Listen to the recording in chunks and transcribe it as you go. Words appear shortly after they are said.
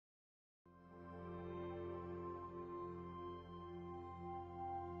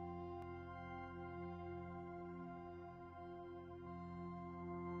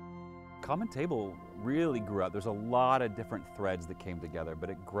Common Table really grew out. There's a lot of different threads that came together, but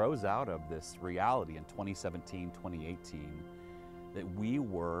it grows out of this reality in 2017, 2018, that we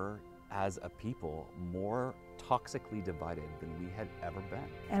were, as a people, more toxically divided than we had ever been.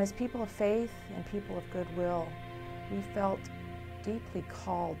 And as people of faith and people of goodwill, we felt deeply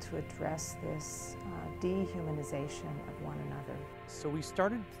called to address this dehumanization of one another. So we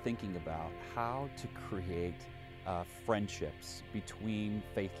started thinking about how to create friendships between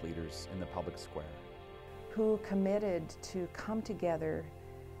faith leaders in the public square, who committed to come together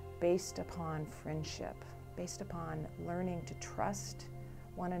based upon friendship, based upon learning to trust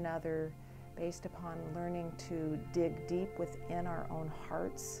one another, based upon learning to dig deep within our own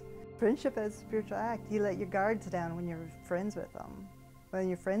hearts. Friendship is a spiritual act. You let your guards down when you're friends with them. When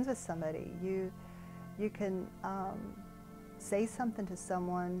you're friends with somebody, you can say something to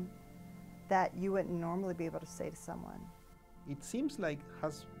someone that you wouldn't normally be able to say to someone. It seems like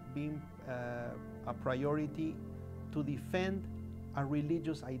has been a priority to defend a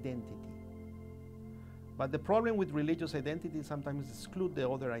religious identity. But the problem with religious identity sometimes exclude the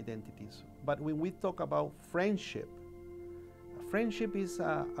other identities. But when we talk about friendship, friendship is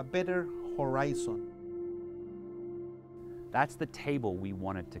a better horizon. That's the table we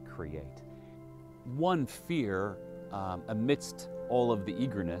wanted to create. One fear amidst all of the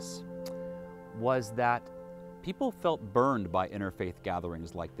eagerness was that people felt burned by interfaith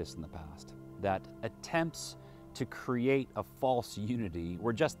gatherings like this in the past, that attempts to create a false unity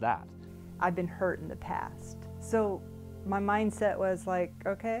were just that. I've been hurt in the past. So my mindset was like,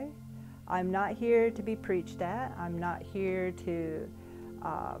 okay, I'm not here to be preached at. I'm not here to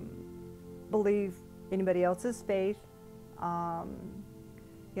believe anybody else's faith.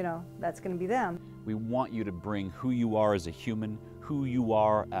 You know, that's going to be them. We want you to bring who you are as a human, who you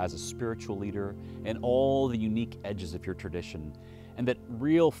are as a spiritual leader, and all the unique edges of your tradition, and that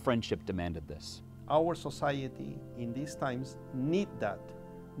real friendship demanded this. Our society in these times need that,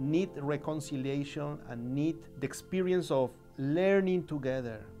 need reconciliation, and need the experience of learning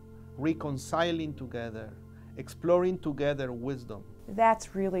together, reconciling together, exploring together wisdom.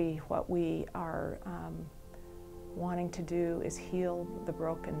 That's really what we are wanting to do, is heal the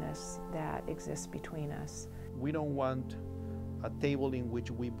brokenness that exists between us. We don't want a table in which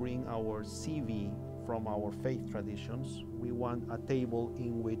we bring our CV from our faith traditions. We want a table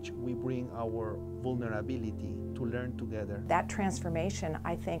in which we bring our vulnerability to learn together. That transformation,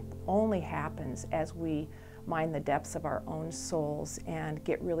 I think, only happens as we mine the depths of our own souls and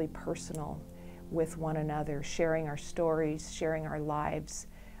get really personal with one another, sharing our stories, sharing our lives,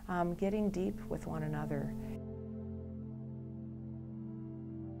 getting deep with one another.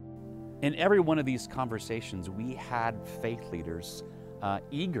 In every one of these conversations, we had faith leaders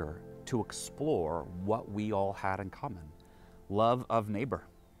eager to explore what we all had in common. Love of neighbor,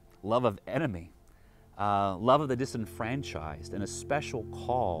 love of enemy, love of the disenfranchised, and a special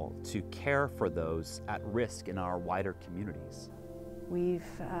call to care for those at risk in our wider communities. We've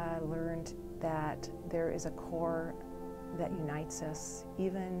learned that there is a core that unites us,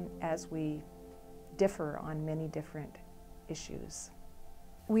 even as we differ on many different issues.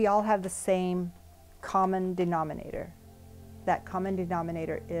 We all have the same common denominator. That common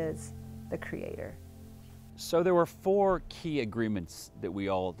denominator is the Creator. So there were 4 key agreements that we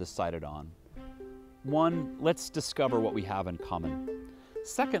all decided on. 1, let's discover what we have in common.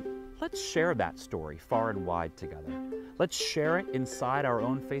 2nd, let's share that story far and wide together. Let's share it inside our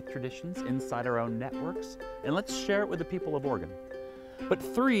own faith traditions, inside our own networks, and let's share it with the people of Oregon. But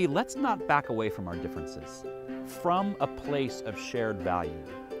 3, let's not back away from our differences. From a place of shared value,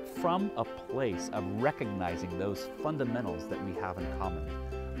 from a place of recognizing those fundamentals that we have in common,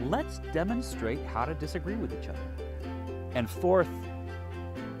 let's demonstrate how to disagree with each other. And 4th,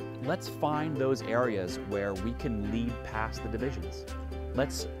 let's find those areas where we can lead past the divisions.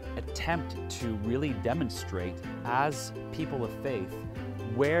 Let's attempt to really demonstrate, as people of faith,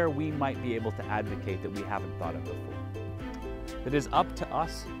 where we might be able to advocate that we haven't thought of before. It is up to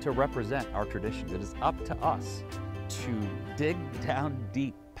us to represent our traditions. It is up to us to dig down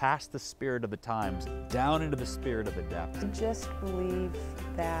deep past the spirit of the times, down into the spirit of the depths. I just believe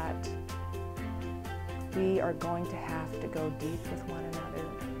that we are going to have to go deep with one another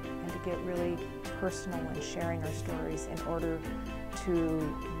and to get really personal in sharing our stories in order to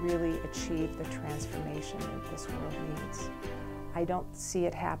really achieve the transformation that this world needs. I don't see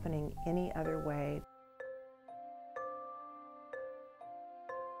it happening any other way.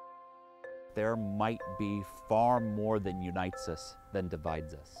 There might be far more that unites us than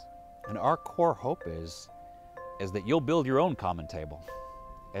divides us. And our core hope is that you'll build your own common table,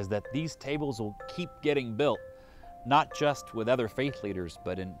 is that these tables will keep getting built, not just with other faith leaders,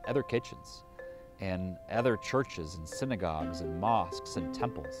 but in other kitchens and other churches and synagogues and mosques and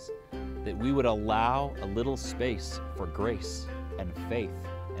temples, that we would allow a little space for grace and faith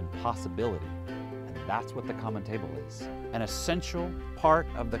and possibility. And that's what the common table is. An essential part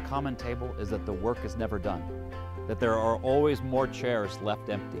of the common table is that the work is never done, that there are always more chairs left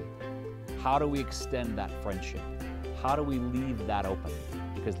empty. How do we extend that friendship? How do we leave that open?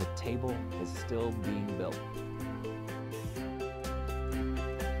 Because the table is still being built.